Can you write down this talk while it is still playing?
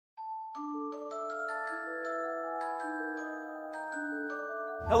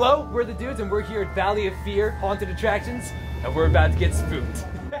Hello, we're the dudes, and we're here at Valley of Fear Haunted Attractions, and we're about to get spooked.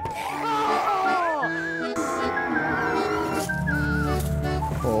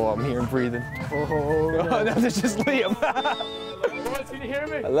 Oh, I'm hearing breathing. Oh, no, that's just Liam. Can you hear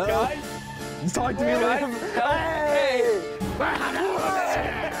me? Hello? Guys? Talk to me, Liam. Hey!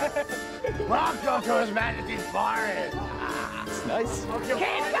 Welcome to His Majesty's forest. It's nice. Keep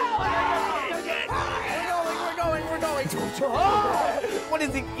going! We're going. What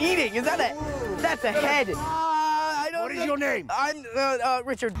is he eating? Is that that's a head. I don't What is your name? I'm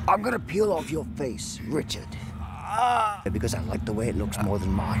Richard. I'm gonna peel off your face, Richard. Because I like the way it looks more than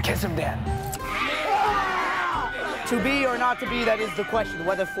mine. Kiss him, Dan. To be or not to be, that is the question.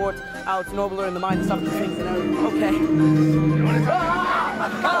 Whether fort out's nobler in the mind of some things than others. Okay.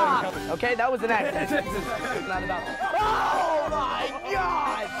 Okay, that was an accident. It's not about. Oh my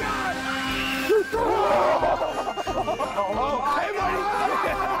God!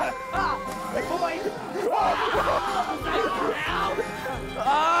 Hey, buddy!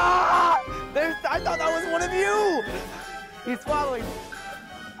 I thought that was one of you. He's swallowing.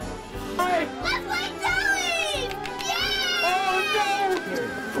 Hey! That's my belly! Yay! Oh no!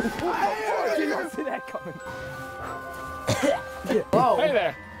 I did not see that coming. Whoa. Hey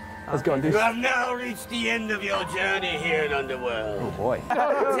there. Let's go, dude. You have now reached the end of your journey here in Underworld. Oh boy.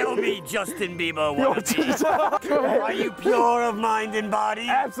 Tell me, Justin Bieber, are you pure of mind and body?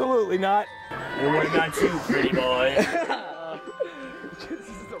 Absolutely not. And what about you, pretty boy?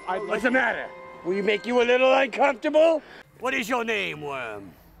 What's the matter? Will you make you a little uncomfortable? What is your name,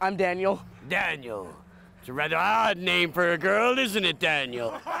 Worm? I'm Daniel. Daniel. It's a rather odd name for a girl, isn't it,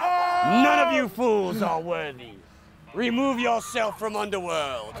 Daniel? None of you fools are worthy. Remove yourself from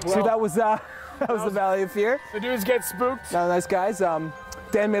Underworld. So that was the Valley of Fear. The dudes get spooked. Nice guys.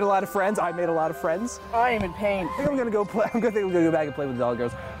 Dan made a lot of friends. I made a lot of friends. I am in pain. I think I'm gonna go play. I'm gonna go back and play with the Dollar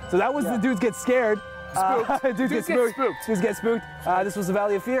Girls. So that was the Dudes Get Scared. Dudes Get Spooked. Dudes Get Spooked. This was the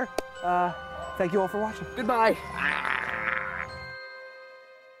Valley of Fear. Thank you all for watching. Goodbye.